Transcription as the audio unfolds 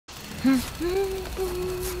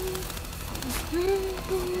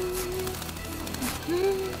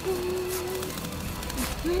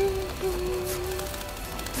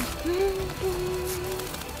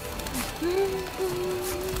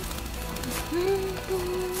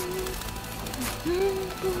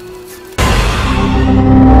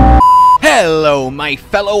Hello my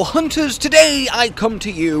fellow hunters, today I come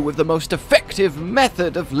to you with the most effective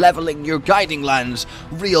method of leveling your guiding lands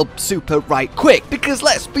real super right quick, because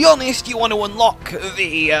let's be honest, you want to unlock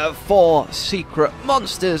the 4 secret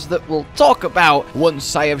monsters that we'll talk about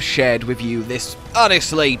once I have shared with you this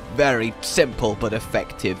honestly very simple but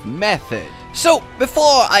effective method. So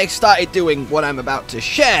before I started doing what I'm about to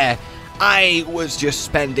share, I was just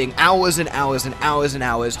spending hours and hours and hours and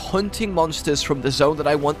hours hunting monsters from the zone that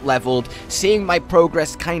I want leveled, seeing my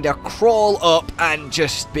progress kinda crawl up and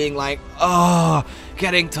just being like, oh,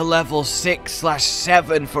 getting to level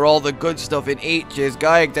 6/7 for all the good stuff in each is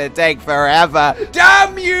going to take forever.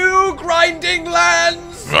 Damn you, grinding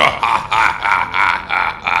lands!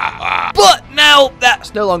 But now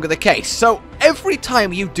that's no longer the case. So every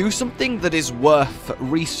time you do something that is worth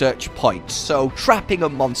research points, so trapping a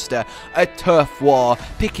monster, a turf war,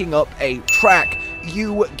 picking up a track,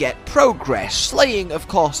 you get progress. Slaying, of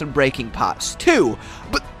course, and breaking parts too.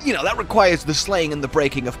 But, you know, that requires the slaying and the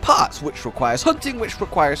breaking of parts, which requires hunting, which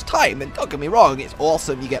requires time. And don't get me wrong, it's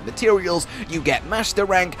awesome. You get materials, you get master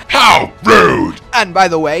rank. How rude! And by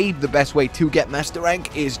the way, the best way to get master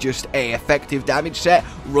rank is just a effective damage set,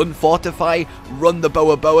 run fortify, run the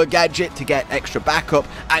boa gadget to get extra backup,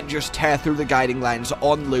 and just tear through the guiding lands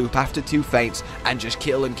on loop after 2 feints, and just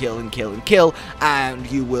kill and kill and kill and kill, and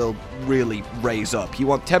you will really raise up. You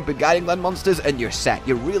want tempered guiding land monsters and you're set.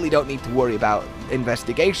 You really don't need to worry about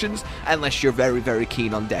investigations unless you're very, very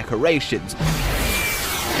keen on decorations.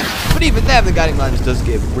 But even then, the guiding lands does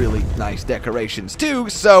give really nice decorations too,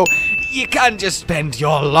 so you can just spend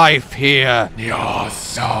your life here. Your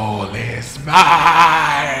soul is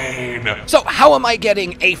mine! So how am I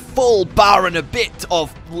getting a full bar and a bit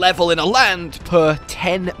of level in a land per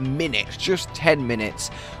 10 minutes? Just 10 minutes.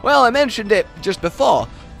 Well, I mentioned it just before.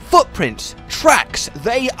 Footprints, tracks,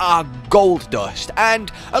 they are gold dust,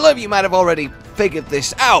 and a lot of you might have already figured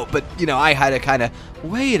this out, but, you know, I had a kind of,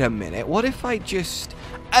 wait a minute, what if I just...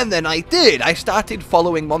 And then I did. I started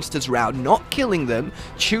following monsters around, not killing them,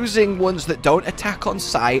 choosing ones that don't attack on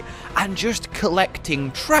sight, and just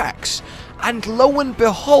collecting tracks. And lo and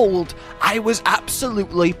behold, I was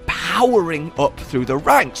absolutely powering up through the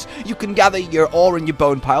ranks. You can gather your ore and your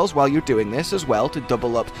bone piles while you're doing this as well to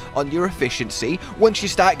double up on your efficiency. Once you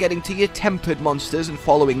start getting to your tempered monsters and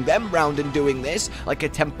following them round and doing this, like a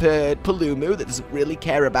tempered Palumu that doesn't really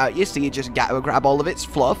care about you, so you just gotta grab all of its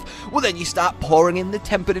fluff, well then you start pouring in the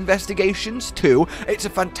tempered investigations too. It's a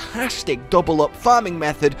fantastic double up farming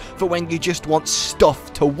method for when you just want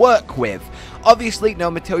stuff to work with. Obviously,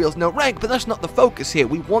 no materials, no rank, but that's not the focus here.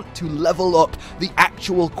 We want to level up the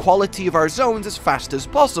actual quality of our zones as fast as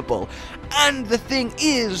possible. And the thing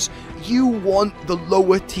is, you want the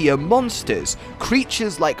lower tier monsters.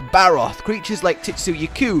 Creatures like Baroth, creatures like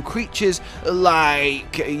Titsu-Yaku, creatures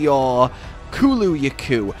like your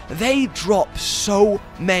Kulu-Yaku, they drop so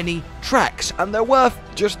many tracks, and they're worth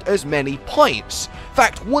just as many points. In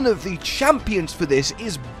fact, one of the champions for this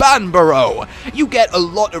is Banbaro. You get a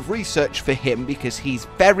lot of research for him because he's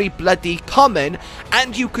very bloody common,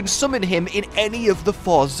 and you can summon him in any of the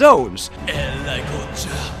 4 zones.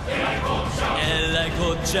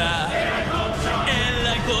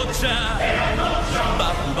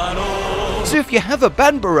 So if you have a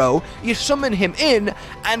Banbaro, you summon him in,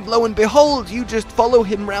 and lo and behold, you just follow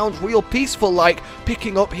him round real peaceful like,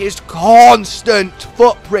 picking up his constant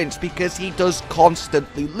footprints, because he does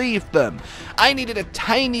constantly leave them. I needed a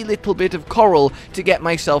tiny little bit of coral to get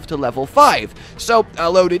myself to level 5, so I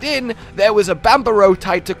loaded in, there was a Banbaro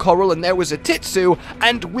tied to coral, and there was a Titsu,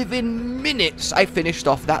 and within minutes I finished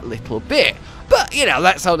off that little bit. But, you know,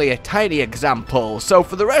 that's only a tiny example. So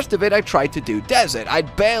for the rest of it, I tried to do desert. I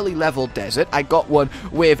barely leveled desert. I got one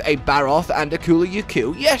with a Baroth and a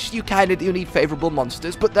Kulu-Yaku. Yes, you kind of do need favorable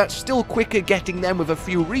monsters, but that's still quicker getting them with a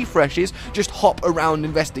few refreshes. Just hop around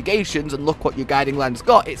investigations and look what your guiding land's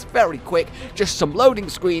got. It's very quick, just some loading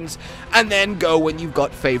screens, and then go when you've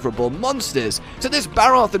got favorable monsters. So this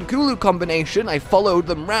Baroth and Kulu combination, I followed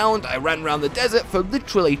them round. I ran around the desert for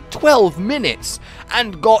literally 12 minutes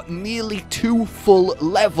and got nearly 2 full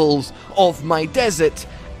levels of my desert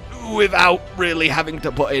without really having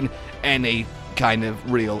to put in any kind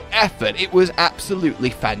of real effort. It was absolutely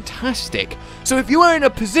fantastic. So if you are in a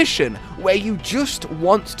position where you just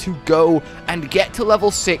want to go and get to level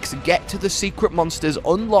 6, get to the secret monsters,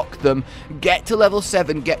 unlock them, get to level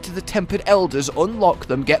 7, get to the Tempered Elders, unlock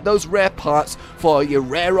them, get those rare parts for your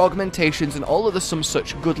rare augmentations and all of the some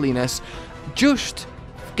such goodliness, just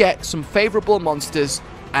get some favorable monsters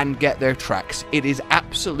and get their tracks. It is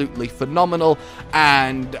absolutely phenomenal,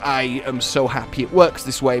 and I am so happy it works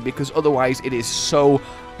this way, because otherwise it is so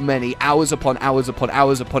many hours upon hours upon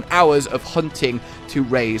hours upon hours of hunting to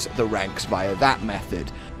raise the ranks via that method.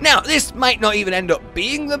 Now, this might not even end up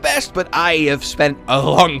being the best, but I have spent a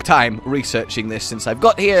long time researching this since I've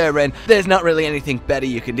got here, and there's not really anything better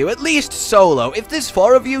you can do, at least solo. If there's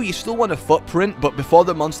 4 of you, you still want a footprint, but before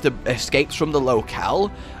the monster escapes from the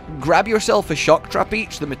locale, grab yourself a shock trap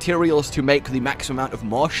each, the materials to make the maximum amount of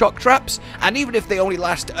more shock traps, and even if they only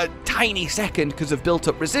last a tiny second because of built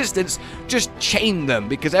up resistance, just chain them,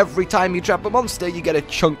 because every time you trap a monster you get a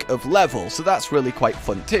chunk of level, so that's really quite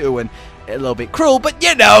fun too, and a little bit cruel, but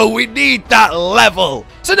you know, we need that level.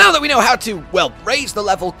 So now that we know how to, well, raise the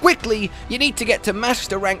level quickly, you need to get to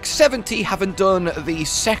Master Rank 70, having done the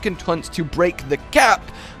second hunt to break the cap,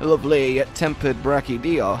 lovely Tempered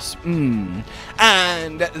Brachydios,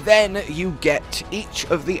 and then you get each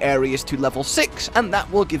of the areas to level 6, and that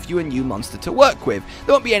will give you a new monster to work with.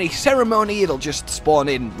 There won't be any ceremony, it'll just spawn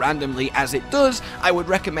in randomly as it does. I would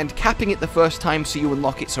recommend capping it the first time so you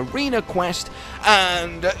unlock its arena quest,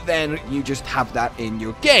 and then you just have that in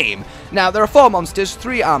your game. Now, there are 4 monsters,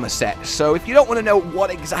 3 armor sets, so if you don't want to know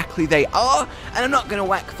what exactly they are, and I'm not going to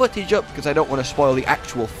whack footage up because I don't want to spoil the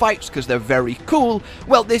actual fights because they're very cool,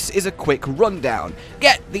 well, this is a quick rundown.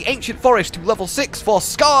 Get the Ancient Forest to level 6 for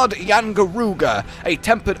Scarred Yian Garuga, a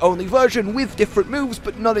tempered only version with different moves,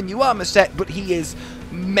 but not a new armor set, but he is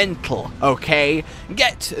mental, okay?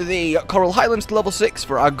 Get the Coral Highlands to level 6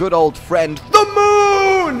 for our good old friend, the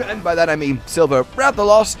Moon! And by that I mean Silver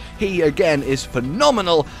Rathalos. He, again, is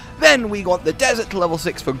phenomenal. Then we want the Desert to level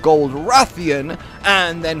 6 for Gold Rathian,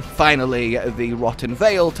 and then finally the Rotten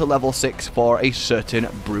Vale to level 6 for a certain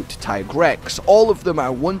Brute Tigrex. All of them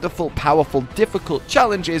are wonderful, powerful, difficult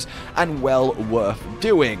challenges, and well worth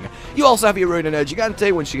doing. You also have your Rune and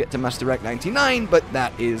Gigante once you get to Master Rank 99, but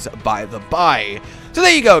that is by the by. So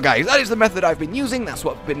there you go, guys. That is the method I've been using, that's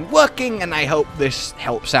what's been working, and I hope this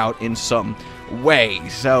helps out in some way.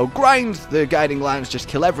 So grind the Guiding Lands, just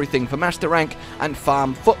kill everything for Master Rank, and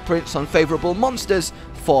farm footprints on favourable monsters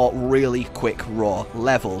for really quick raw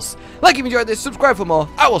levels. Like if you enjoyed this, subscribe for more.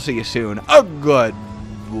 I will see you soon. A good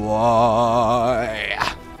boy.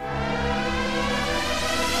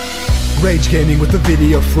 Rage Gaming with the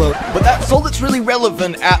video float. But that's all that's really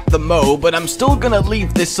relevant at the mo, but I'm still gonna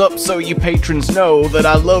leave this up so you patrons know that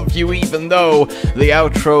I love you even though the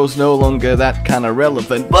outro's no longer that kind of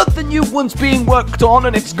relevant. But the new one's being worked on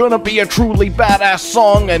and it's gonna be a truly badass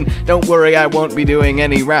song, and don't worry, I won't be doing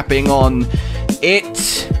any rapping on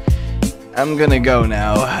it. I'm gonna go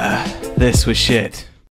now. This was shit.